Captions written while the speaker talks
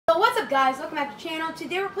guys, welcome back to the channel.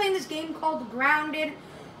 Today we're playing this game called Grounded,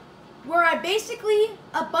 where a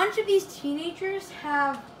bunch of these teenagers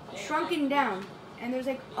have shrunken down. And there's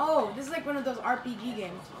like, oh, this is like one of those RPG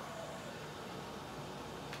games.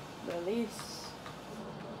 Release.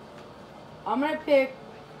 I'm gonna pick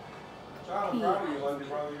John, I'm proud of you, letting your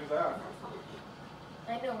brother use that.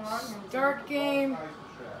 I don't want him. Start game.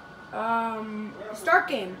 Start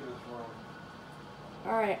game.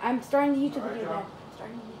 Alright, I'm starting the YouTube video now.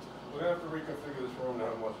 We're going to have to reconfigure this room to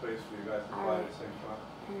have more space for you guys to play at the same time.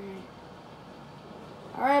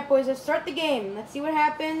 Alright, boys, let's start the game. Let's see what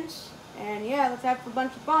happens. And yeah, let's have a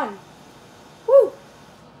bunch of fun. Woo!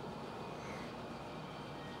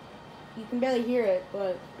 You can barely hear it,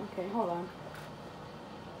 but okay, hold on.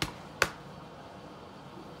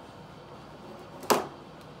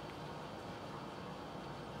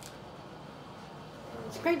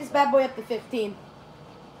 Let's crank this bad boy up to 15.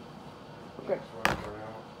 Okay.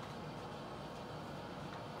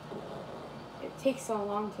 It takes so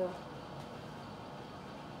long to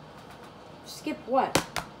skip what?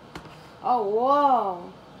 Oh,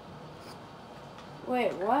 whoa.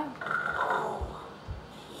 Wait, what?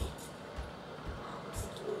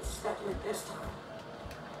 This time.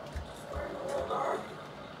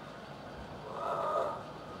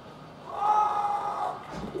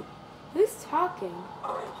 Who's talking?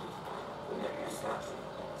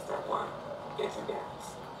 Step one, get your gas.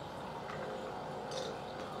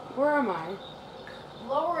 Where am I?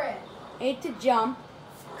 Lower it. 8 to jump.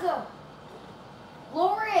 Go.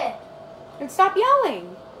 Lower it. And stop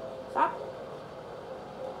yelling. Stop.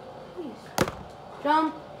 Please.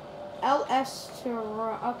 Jump. LS to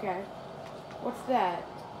run. Okay. What's that?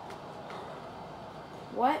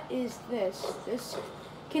 What is this?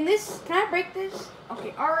 Can I break this?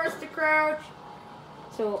 Okay, RS to crouch.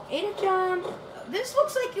 So A to jump. This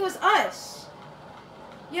looks like it was us.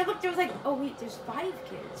 Yeah, look, there was like, oh wait, there's 5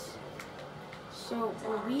 kids. So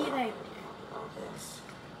were we like,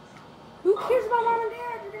 who cares about mom and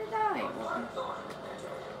dad? You're gonna die.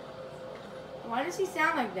 Why does he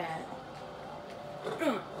sound like that?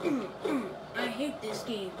 I hate this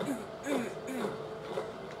game.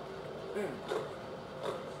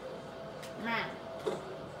 Man.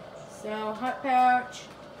 So, hot pouch.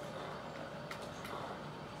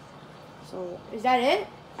 So, is that it?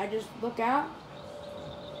 I just look out?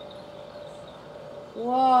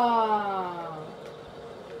 Whoa.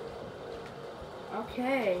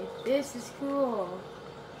 Okay, this is cool.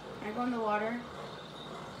 Can I go in the water?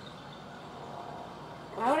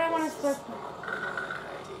 Why would I want to slip?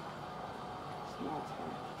 Small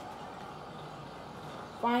time.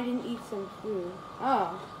 Find and eat some food.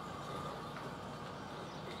 Oh.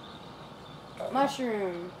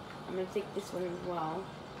 Mushroom. I'm gonna take this one as well.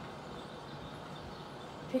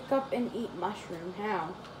 Pick up and eat mushroom.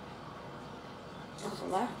 How?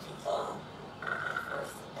 Select.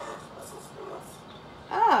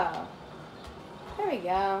 Oh. There we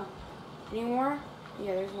go. Any more?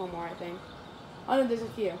 Yeah, there's one more, I think. Oh no, there's a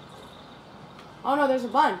few. Oh no, there's a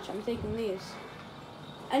bunch. I'm taking these.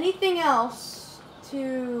 Anything else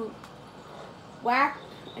to whack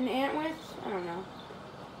an ant with? I don't know.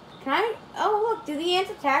 Can I? Oh look, do the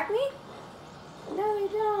ants attack me? No, they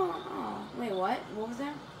don't. Oh, wait, what? What was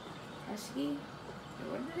that? Husky?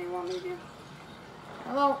 What did they want me to do?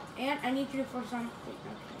 Hello, ant, I need you for something.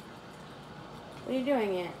 Okay. What are you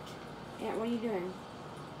doing, ant? Ant, what are you doing?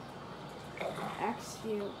 X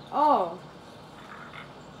view. Oh.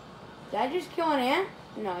 Did I just kill an ant?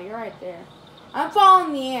 No, you're right there. I'm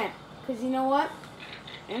following the ant. Because you know what?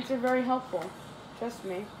 Ants are very helpful. Trust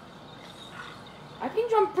me. I can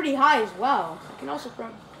jump pretty high as well. I can also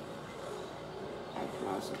jump. High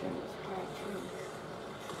too.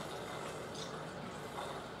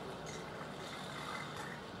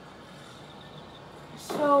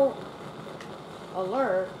 So,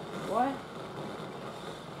 alert. What?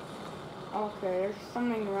 Okay, there's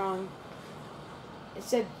something wrong. It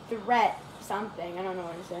said threat something. I don't know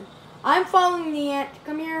what it said. I'm following the ant.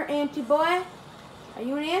 Come here, auntie boy. Are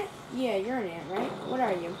you an ant? Yeah, you're an ant, right? What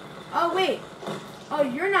are you? Oh wait. Oh,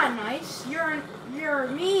 you're not nice. You're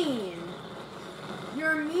mean.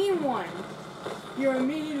 You're a mean one. You're a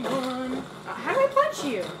mean one. How do I punch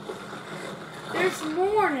you? There's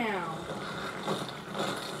more now.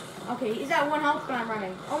 Okay, he's at 1 health, but I'm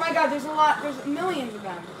running. Oh my god, there's a lot. There's millions of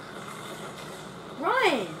them.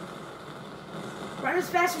 Run! Run as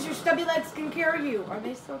fast as your stubby legs can carry you. Are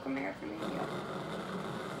they still coming after me? Yeah.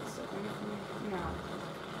 Still coming after me? No.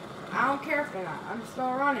 I don't care if they're not. I'm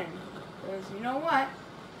still running. Because you know what?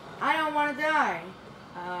 I don't want to die.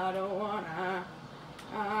 I don't want to die.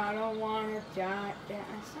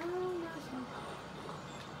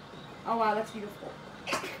 Oh wow, that's beautiful.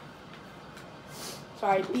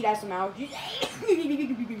 Sorry, Pete has some allergies.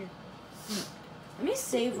 Let me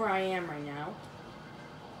save where I am right now.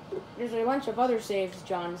 There's a bunch of other saves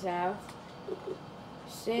Johns have.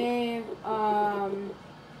 Save,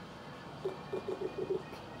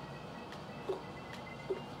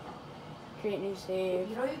 create new save.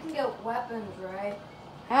 You know you can get weapons, right?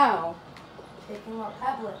 How? Taking more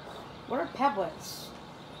pebblets. What are pebblets?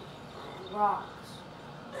 Rocks.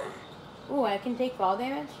 Ooh, I can take fall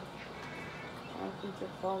damage? I can take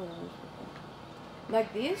fall damage.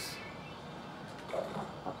 Like these?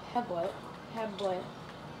 A pebblet. Pebblet.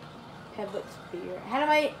 Pebblet spear. How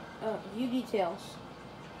do I... Oh, view details.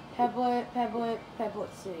 Pebblet, pebblet,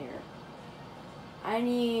 pebblet spear.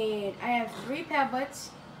 I have 3 pebblets.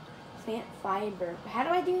 Plant fiber. How do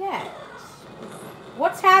I do that?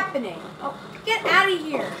 What's happening? Oh, get out of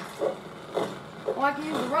here. Oh, I can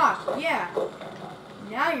use the rock. Yeah.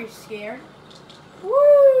 Now you're scared.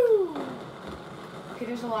 Woo! Okay,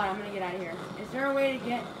 there's a lot. I'm gonna get out of here. Is there a way to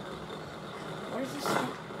get... What is this thing?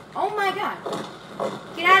 Oh my god!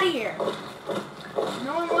 Get out of here!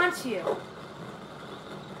 No one wants you. Alright,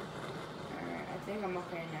 I think I'm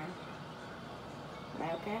okay now. Am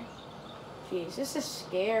I okay? Jeez, this is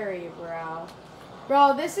scary, bro.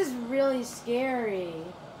 Bro, this is really scary.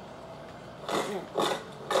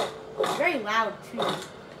 It's very loud, too.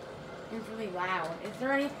 It's really loud. Is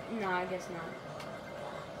there any... No, I guess not.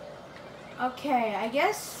 Okay, I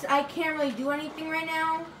guess I can't really do anything right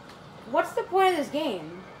now. What's the point of this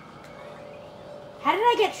game? How did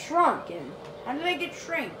I get shrunken? How did I get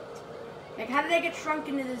shrinked? Like, how did I get shrunk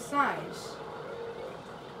into this size?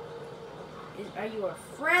 Are you a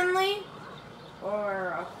friendly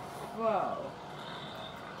or a foe?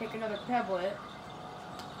 Take another pebblet.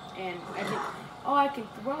 And I can... Oh, I can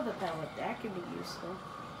throw the pebblet. That could be useful.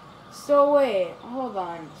 So, wait. Hold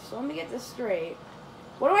on. So, let me get this straight.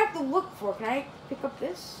 What do I have to look for? Can I pick up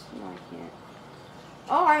this? No, I can't.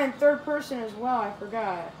 Oh, I'm in third person as well. I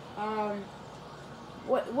forgot.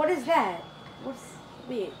 What is that?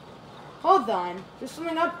 Wait. Hold on. There's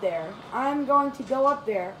something up there. I'm going to go up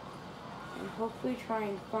there and hopefully try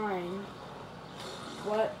and find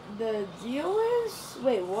what the deal is.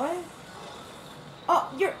 Wait, what? Oh,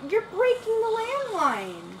 you're breaking the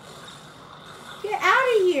landline. Get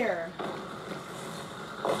out of here.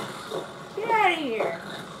 Get out of here.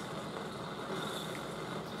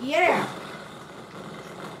 Get out.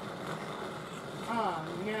 Oh,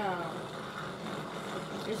 no.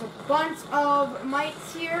 There's a bunch of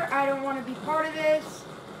mites here. I don't want to be part of this.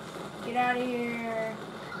 Get out of here.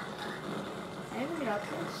 Can I even get up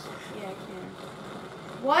this? Yeah, I can.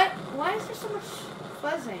 What? Why is there so much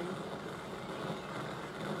fuzzing?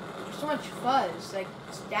 There's so much fuzz, like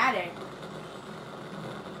static.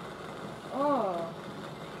 Oh.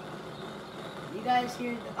 You guys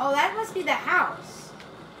hear... Oh, that must be the house.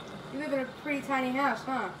 You live in a pretty tiny house,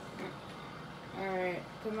 huh? Alright,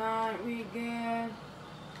 come on, we good.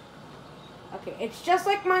 Okay, it's just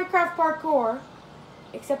like Minecraft parkour,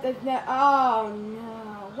 except that... Oh,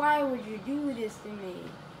 no. Why would you do this to me?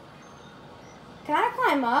 Can I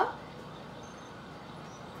climb up?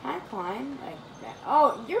 Can I climb? Like that?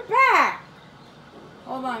 Oh, you're back!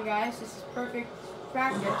 Hold on, guys. This is perfect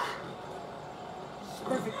practice. This is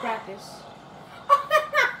perfect practice.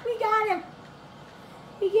 We got him!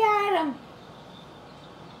 We got him!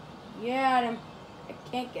 Got him. I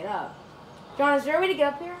can't get up. John, is there a way to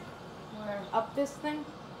get up here? Where? Up this thing?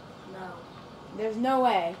 No. There's no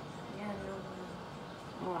way. Yeah,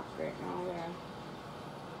 no. Oh, great. Oh, yeah.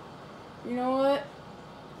 You know what?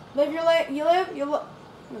 Live your life. You live, you look.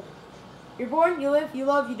 You're born, you live, you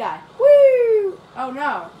love, you die. Woo! Oh,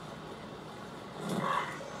 no.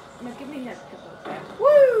 No, give me that pistol back.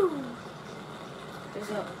 Woo! There's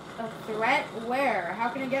a threat? Where? How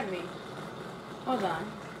can it get me? Hold on.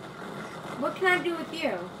 What can I do with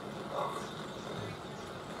you?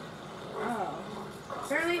 Oh.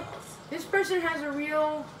 Apparently, this person has a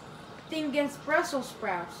real thing against Brussels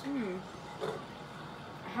sprouts.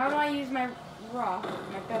 How do I use my rock,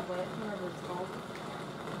 my pebblet, whatever it's called?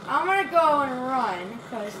 I'm gonna go and run,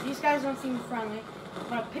 because these guys don't seem friendly. I'm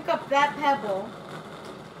gonna pick up that pebble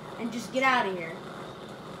and just get out of here.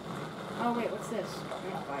 Oh wait, what's this?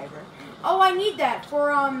 Plant fiber. Oh, I need that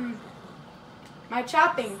for my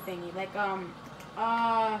chopping thingy. Like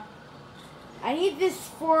I need this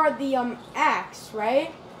for the axe,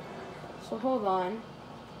 right? So hold on.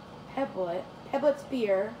 Pebblet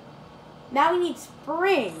spear. Now we need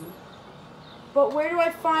spring. But where do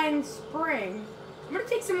I find spring? I'm gonna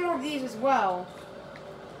take some more of these as well,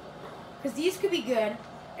 because these could be good.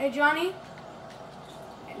 Hey Johnny.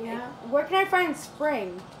 Yeah. Where can I find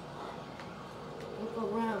spring?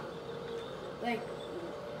 Look around. Like,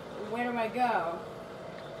 where do I go?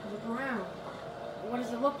 Look around. What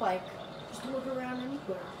does it look like? Just look around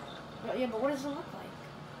anywhere. Yeah, but what does it look like?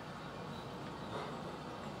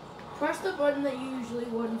 Press the button that you usually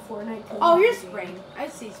would in Fortnite. to Oh, leave here's the game. spring. I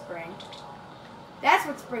see spring. That's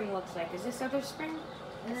what spring looks like. Is this other spring?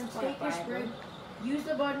 And then That's take your 25. spring. Use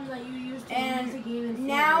the button that you used to And leave the game in Fortnite.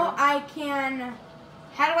 now I can...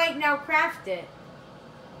 How do I now craft it?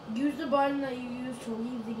 Use the button that you used to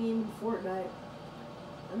leave the game in Fortnite.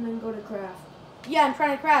 And then go to craft. Yeah, I'm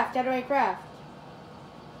trying to craft. How do I craft?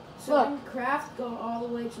 So Look. in craft, go all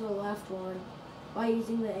the way to the left one by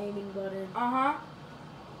using the aiming button. Uh-huh.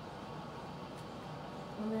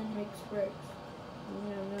 And then make bricks.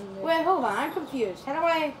 And then make Wait, hold on. I'm confused. How do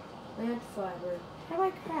I... plant fiber. How do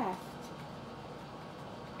I craft?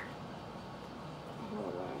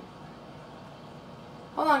 Hold on.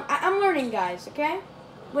 Hold on. I'm learning, guys, okay?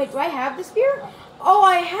 Wait, do I have the spear? Oh,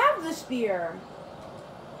 I have the spear.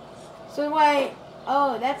 So do I...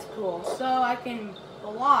 Oh, that's cool. So I can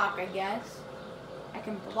block, I guess. I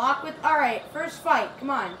can block with... Alright, first fight.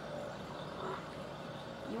 Come on.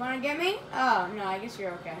 You want to get me? Oh, no, I guess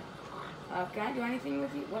you're okay. Can I do anything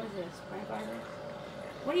with you? What is this? Plant fiber?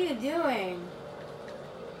 What are you doing?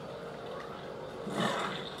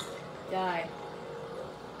 Die.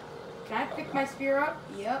 Can I pick my spear up?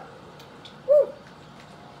 Yep. Woo!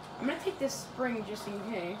 I'm gonna take this spring just in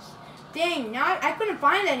case. Dang, now I couldn't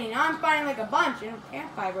find any. Now I'm finding like a bunch and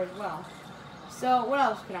plant fiber as well. So what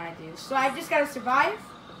else can I do? So I just gotta survive?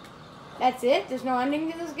 That's it? There's no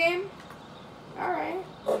ending to this game? Alright.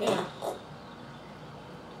 Yeah.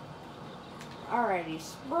 Alrighty,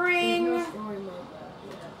 spring. There's no story mode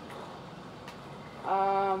yet.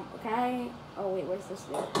 Can I... Oh, wait, what does this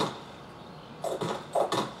do?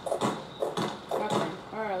 Nothing.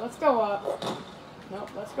 Alright, let's go up. Nope,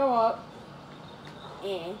 let's go up.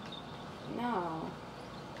 Eh. No.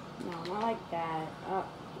 No, not like that.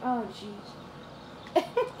 Oh, jeez.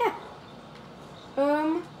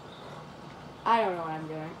 I don't know what I'm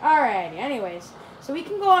doing. Alrighty, anyways. So we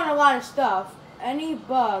can go on a lot of stuff. Any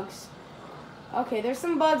bugs? Okay, there's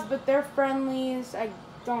some bugs, but they're friendlies. I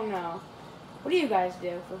don't know. What do you guys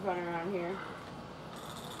do for fun around here?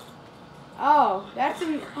 Oh, that's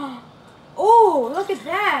an... Oh, look at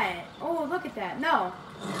that. Oh, look at that. No.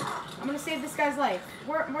 I'm going to save this guy's life.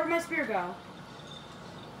 Where'd my spear go?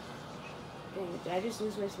 Dang it, did I just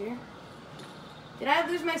lose my spear? Did I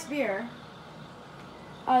lose my spear?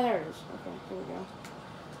 Oh, there it is. Okay, here we go.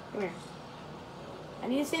 Come here. I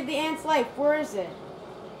need to save the ant's life. Where is it?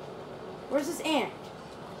 Where's this ant?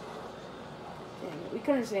 Dang it, we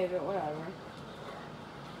couldn't save it. Whatever.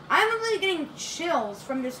 I'm literally getting chills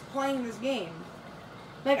from just playing this game.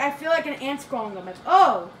 Like, I feel like an ant's crawling up. Like,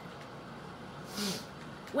 oh!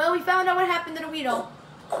 Well, we found out what happened to the Weedle.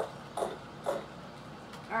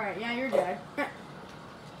 Alright, yeah, you're dead.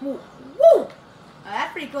 Woo! Woo!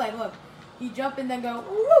 That's pretty cool. Like, look. You jump and then go,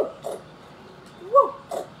 woo! Woo!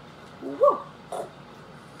 Woo!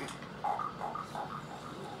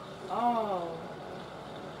 Oh.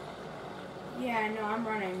 Yeah, no, I'm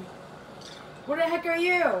running. What the heck are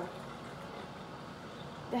you?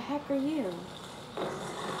 The heck are you?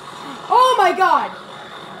 Oh my god!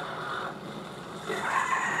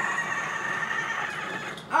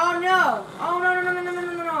 Oh no! Oh no no no no no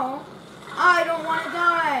no no no! I don't want to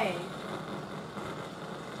die!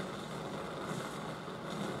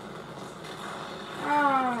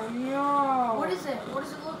 Oh no! What is it? What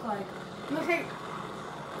does it look like? Looks like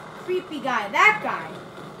creepy guy. That guy.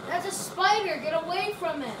 That's a spider. Get away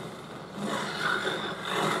from it.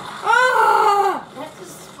 Oh! That's a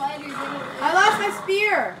spider. Get away. I lost my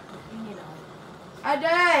spear. You know. I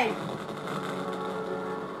died.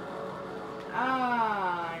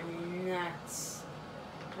 Ah, nuts.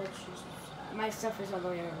 That's just. My stuff is all the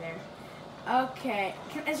way over there. Okay.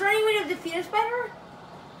 Is there any way to defeat a spider?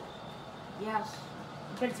 Yes.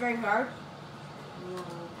 But it's very hard. No.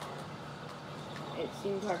 It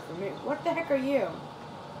seems hard for me. What the heck are you?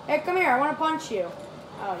 Hey, come here. I want to punch you.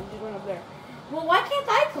 Oh, you just went up there. Well, why can't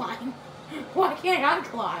I climb? Why can't I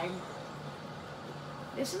climb?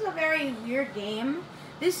 This is a very weird game.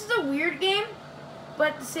 This is a weird game.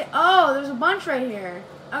 But to say, oh, there's a bunch right here.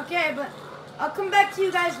 Okay, but I'll come back to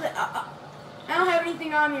you guys. I don't have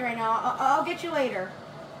anything on me right now. I'll get you later.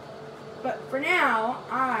 But for now,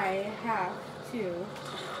 I have to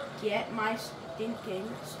get my stinking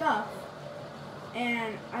stuff.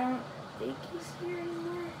 And I don't think he's here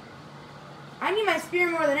anymore. I need my spear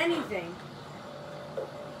more than anything.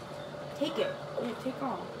 Take it. Yeah, take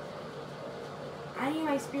all. I need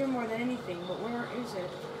my spear more than anything, but where is it?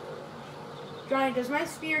 Johnny, does my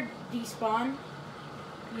spear despawn?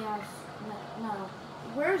 Yes. No.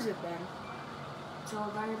 Where is it then? It's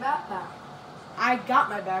all on your backpack. I got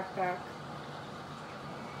my backpack.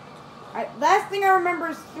 Last thing I remember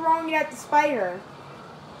is throwing it at the spider.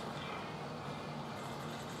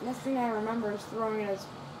 Last thing I remember is throwing it at...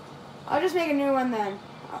 I'll just make a new one then.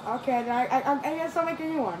 Okay, then I guess I'll make a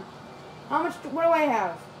new one. How much... What do I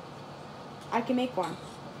have? I can make one.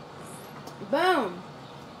 Boom.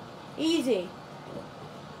 Easy.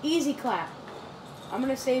 Easy clap. I'm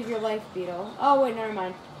gonna save your life, Beetle. Oh, wait, never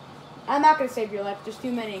mind. I'm not gonna save your life. There's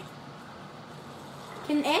too many.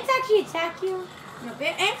 Can ants actually attack you? No,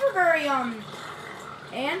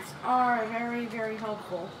 ants are very, very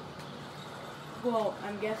helpful. Well,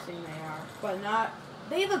 I'm guessing they are, but not...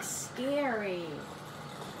 They look scary.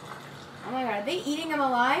 Oh my god, are they eating them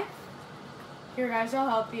alive? Here, guys, I'll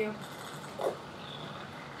help you.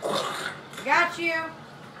 Got you.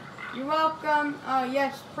 You're welcome. Oh,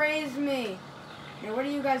 yes, praise me. Now, where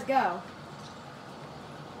do you guys go?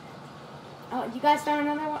 Oh, you guys found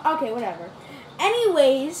another one? Okay, whatever.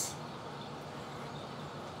 Anyways.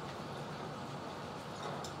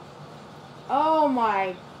 Oh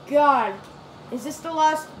my god. Is this the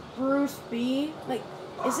last Bruce B? Like,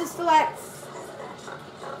 is this the last...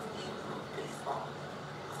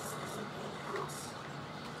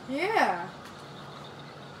 Yeah.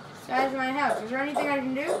 Size of my house. Is there anything I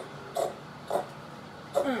can do?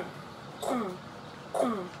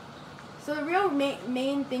 So the real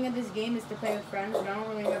main thing of this game is to play with friends, but I don't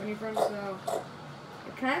really have any friends, so...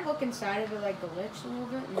 Can I look inside of it like a glitch a little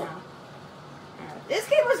bit? No. This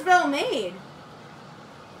game was well made.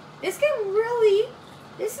 This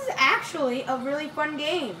is actually a really fun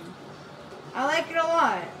game. I like it a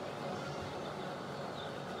lot.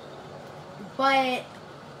 But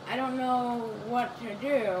I don't know what to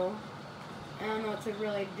do. I don't know what to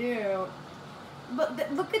really do.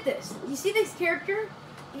 But look at this. You see this character?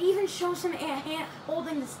 It even shows him hand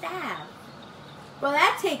holding the staff. Well,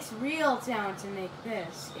 that takes real talent to make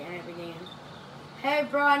this in the game. Hey,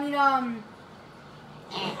 bro, I need,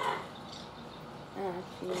 Oh,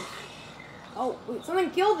 jeez. Oh, wait,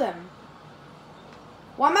 something killed him.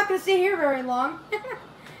 Well, I'm not going to stay here very long.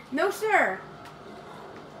 No, sir.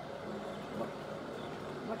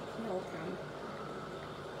 What killed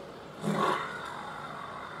him?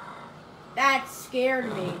 That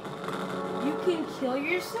scared me. You can kill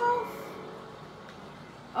yourself?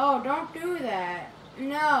 Oh, don't do that.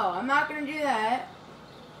 No, I'm not going to do that.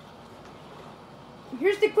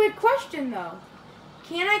 Here's the quick question, though.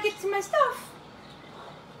 Can I get to my stuff?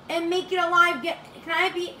 And make it alive? Can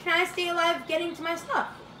I stay alive getting to my stuff?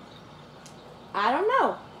 I don't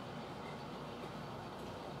know.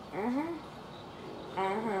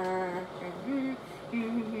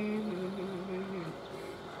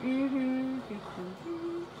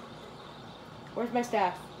 Where's my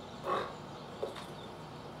staff?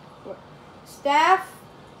 Staff?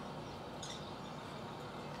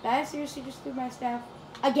 Did I seriously just do my staff?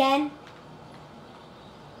 Again?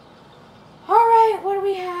 Alright, what do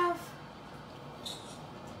we have?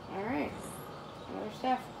 Alright. Another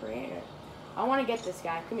staff created. I want to get this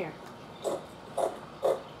guy. Come here.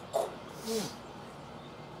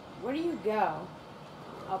 Where do you go?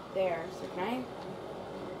 Up there. So can I?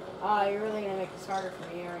 Oh, you're really going to make this harder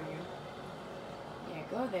for me, aren't you? Yeah,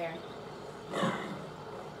 go there.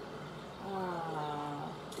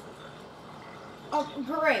 Oh,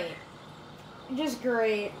 great. Just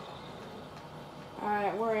great.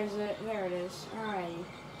 Alright, where is it? There it is. Alrighty.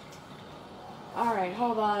 Alright,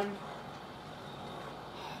 hold on.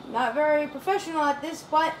 Not very professional at this,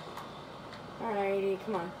 but... Alrighty,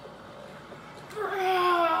 come on.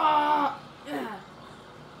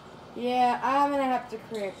 Yeah, I'm gonna have to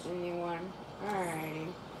create a new one.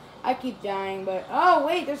 Alrighty. I keep dying, but... Oh,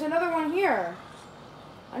 wait, there's another one here.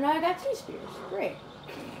 Oh, now I got 2 spears. Great.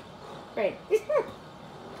 Great.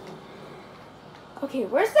 Okay,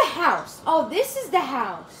 where's the house? Oh, this is the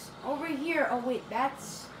house. Over here. Oh, wait,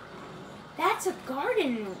 that's a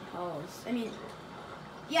garden hose. I mean,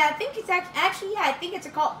 yeah, I think it's actually, yeah, I think it's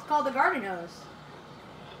called the garden hose.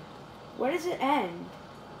 Where does it end?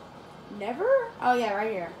 Never? Oh, yeah,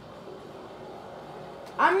 right here.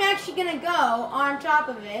 I'm actually going to go on top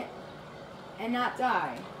of it and not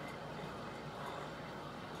die.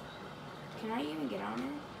 Can I even get on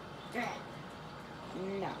it?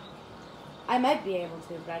 No. I might be able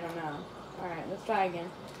to, but I don't know. Alright, let's try again.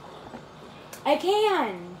 I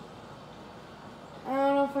can! I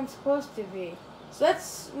don't know if I'm supposed to be. So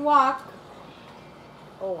let's walk.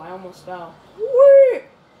 Oh, I almost fell. Whee!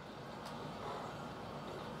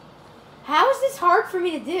 How is this hard for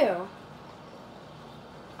me to do?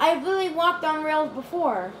 I've literally walked on rails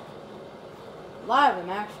before. A lot of them,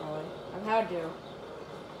 actually. I've had to.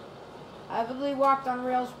 I've literally walked on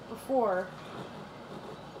rails before.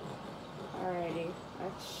 Alrighty.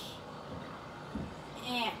 Let's...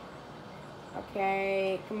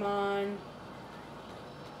 Okay, come on.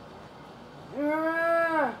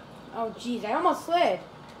 Oh, jeez, I almost slid.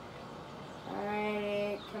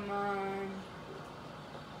 Alrighty, come on.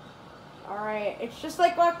 Alright, it's just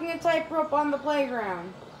like walking a tightrope on the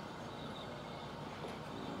playground.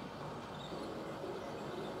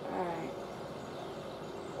 Alright.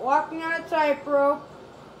 Walking on a tightrope,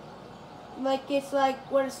 like it's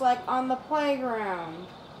like what it's like on the playground.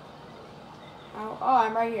 Oh,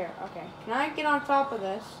 I'm right here. Okay. Can I get on top of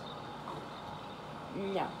this?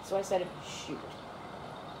 No. So I said shoot.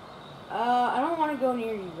 I don't want to go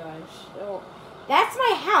near you guys. So that's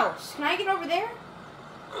my house. Can I get over there?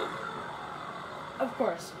 Of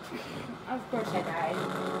course. Of course I died.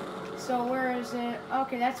 So where is it?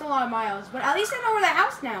 Okay, that's a lot of miles. But at least I know where the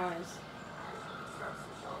house now is.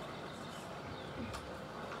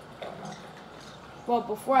 Well,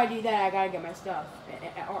 before I do that, I gotta get my stuff.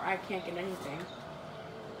 Or I can't get anything.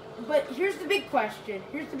 But here's the big question.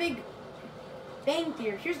 Here's the big bang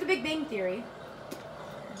theory. Here's the big bang theory.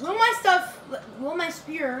 Will my stuff, will my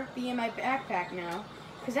spear be in my backpack now?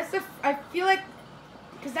 Because that's the, I feel like,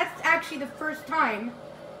 because that's actually the first time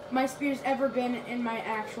my spear's ever been in my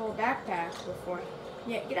actual backpack before.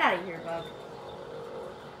 Yeah, get out of here, bug.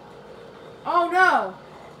 Oh, no.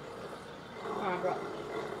 Come on, bro.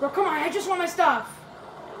 Bro, come on, I just want my stuff.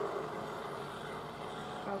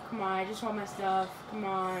 Oh, come on, I just want my stuff. Come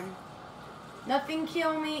on. Nothing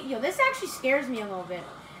kill me. Yo, this actually scares me a little bit.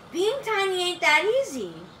 Being tiny ain't that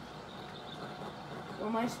easy. Will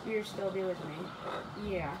my spear still be with me?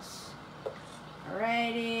 Yes.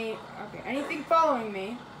 Alrighty. Okay, anything following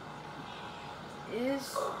me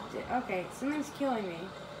is... Okay, something's killing me.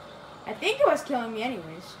 I think it was killing me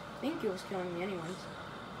anyways.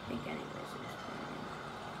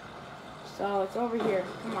 So, it's over here.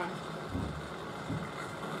 Come on.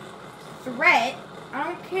 Threat? I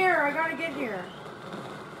don't care. I gotta get here.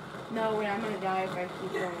 No, wait, I'm gonna die if I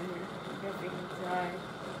keep going here. I'm definitely gonna die.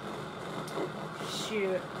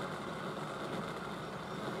 Shoot.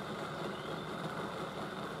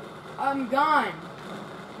 I'm gone.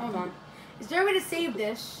 Hold on. Is there a way to save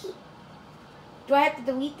this? Do I have to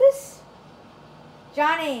delete this?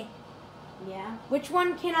 Johnny. Yeah. Which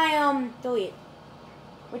one can I delete?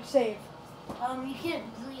 Which save? You can't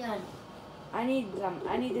delete them. I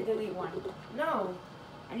need to delete one. No.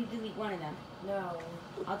 I need to delete one of them. No.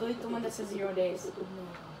 I'll delete the one that says 0 days.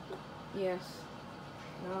 No. Yes.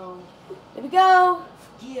 No. There we go.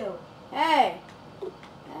 You. Hey.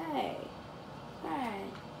 Hey. Hey.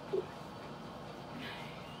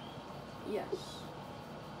 Yes.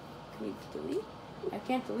 Can you delete? I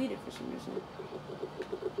can't delete it for some reason.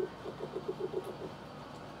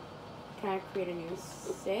 Can I create a new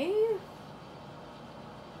save?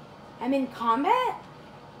 I'm in combat?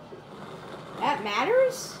 That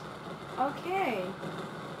matters? Okay.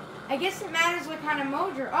 I guess it matters what kind of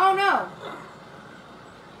mode you're... Oh, no!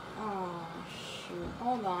 Oh, shoot.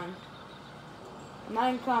 Hold on. I'm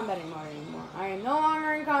not in combat anymore. I am no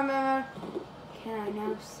longer in combat mode. Can I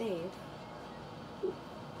now save?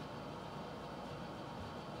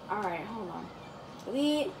 Alright, hold on.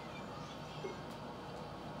 Delete.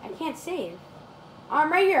 I can't save. Oh,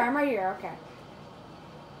 I'm right here. Okay.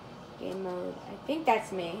 Game mode. I think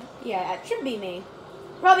that's me. Yeah, it should be me.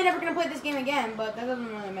 Probably never gonna play this game again, but that doesn't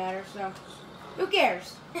really matter, so... Who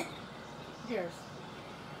cares? Who cares?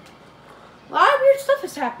 A lot of weird stuff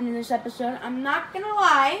has happened in this episode. I'm not gonna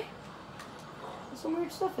lie. Some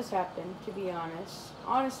weird stuff has happened, to be honest.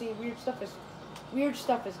 Honestly, weird stuff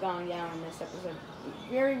has gone down in this episode.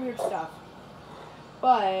 Very weird stuff.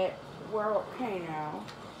 But we're okay now.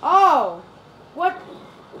 Oh! What?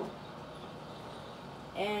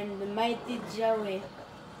 And the mighty Joey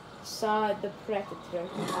saw the predator.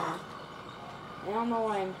 I don't know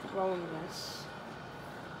why I'm throwing this.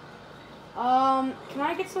 Can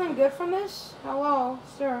I get something good from this? Hello,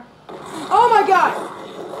 sir. Oh my god!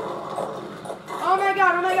 Oh my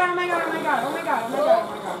god, oh my god, oh my god, oh my god, oh my god, oh my god, oh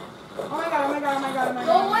my god. Oh my god, oh my god, oh my god, oh my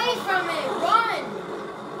god. Go away from it! Run!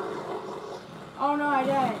 Oh no, I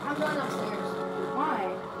died. I'm going upstairs.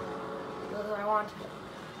 Why? Because I want to.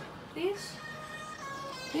 Please?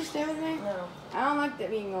 Please stay with me? No. I don't like that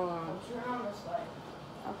being alone. Turn on this light.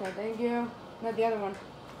 Okay, thank you. No, the other one.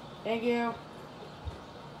 Thank you.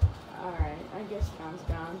 Alright, I guess John's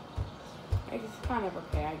gone. It's kind of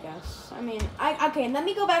okay, I guess. I mean, okay, let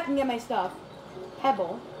me go back and get my stuff.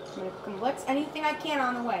 Pebble. I'm gonna collect anything I can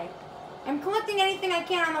on the way. I'm collecting anything I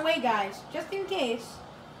can on the way, guys, just in case.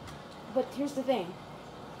 But here's the thing.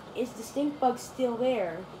 Is the stink bug still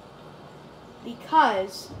there?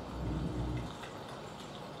 Because...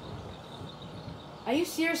 Are you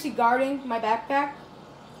seriously guarding my backpack?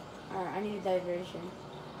 Alright, I need a diversion.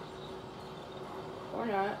 Or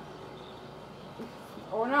not.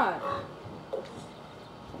 Or not.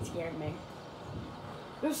 That scared me.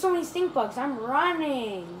 There's so many stink bugs. I'm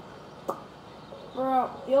running. Bro,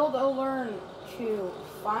 build a learn to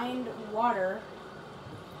find water.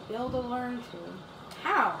 Build a learn to.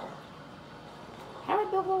 How? How do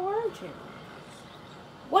I build a learn to?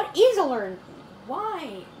 What is a learn?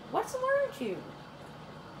 Why? What's a learn to?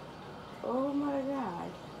 Oh my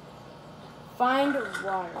god. Find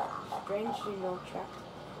water. Strange signal checked.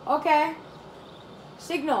 Okay.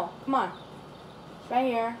 Signal. Come on. It's right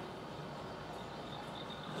here.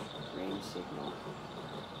 Strange signal.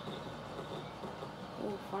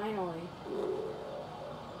 Oh, finally.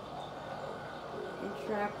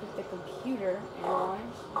 Interact with the computer. Analyze.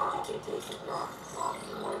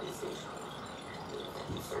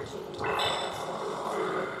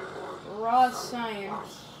 Raw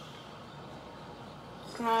science.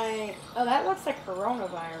 Can I... Oh, that looks like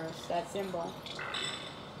coronavirus, that symbol.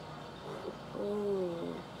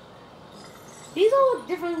 Ooh. These all look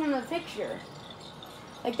different from the picture.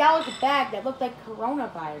 Like, that was a bag that looked like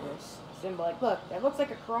coronavirus symbol. Like, look, that looks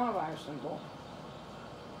like a coronavirus symbol.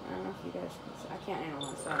 I don't know if you guys can see. I can't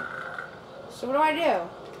analyze that. So what do I do?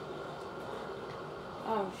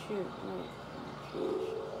 Oh, shoot. Wait.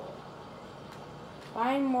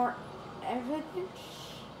 Find more evidence?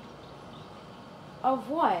 Of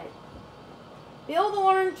what? Build a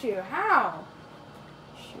learn to. How?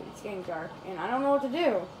 Shoot, it's getting dark, and I don't know what to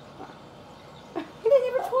do.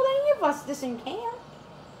 They never told any of us this in camp.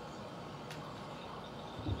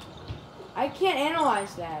 I can't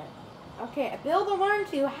analyze that. Okay, build a learn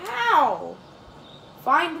to. How?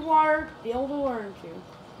 Find water, build a learn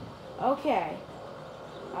to. Okay.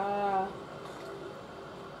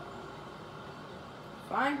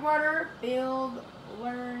 Find water, build,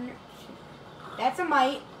 learn to. That's a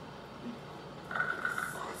mite.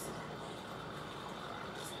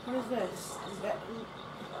 What is this? Is that...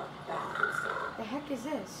 The heck is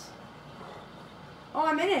this? Oh,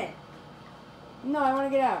 I'm in it. No, I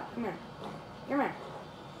want to get out. Come here. Come here.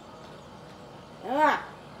 Ah.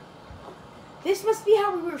 This must be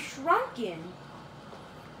how we were shrunken.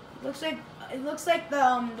 It looks like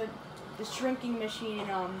the shrinking machine in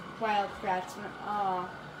Wildcrafts.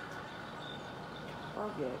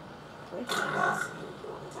 Target.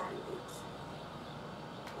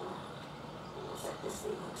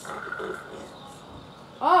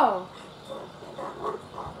 Oh.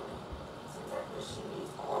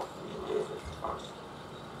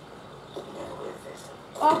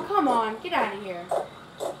 Oh, come on. Get out of here.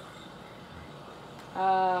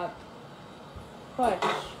 Push.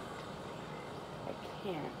 I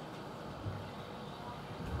can't.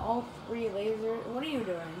 All three lasers. What are you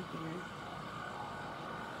doing here?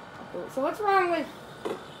 So what's wrong with...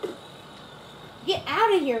 Get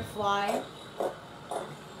out of here, fly.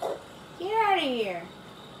 Get out of here.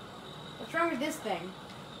 What's wrong with this thing?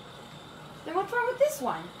 Then what's wrong with this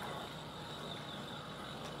one?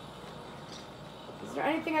 Is there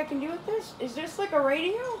anything I can do with this? Is this like a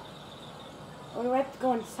radio? Or do I have to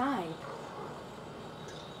go inside?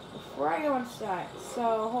 Before I go inside,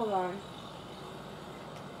 so hold on.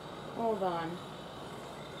 Hold on.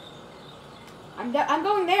 I'm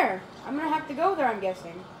going there. I'm gonna have to go there, I'm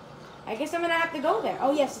guessing. I guess I'm gonna have to go there.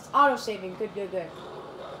 Oh yes, it's auto-saving. Good, good, good.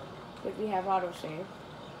 Good, we have auto-save.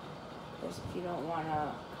 Because if you don't want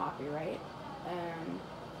copyright.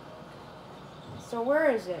 So where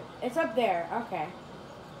is it? It's up there. Okay.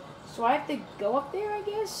 So I have to go up there, I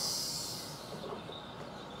guess?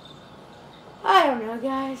 I don't know,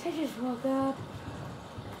 guys. I just woke up.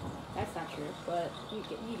 That's not true, but you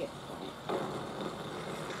get the point.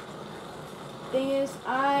 Thing is,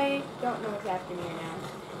 I don't know what's happening here now.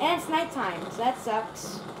 And it's nighttime, so that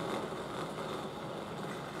sucks.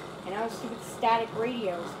 And now stupid static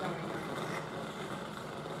radios coming.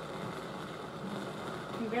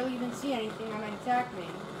 You can barely even see anything that might attack me.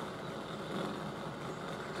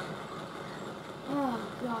 Oh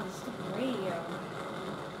god, it's the radio.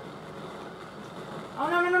 Oh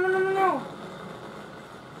no, no, no, no, no, no, no!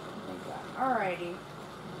 Thank god. Alrighty.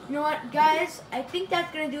 You know what, guys? I think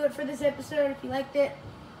that's going to do it for this episode. If you liked it,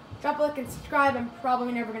 drop a like and subscribe. I'm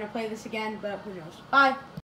probably never going to play this again, but who knows. Bye!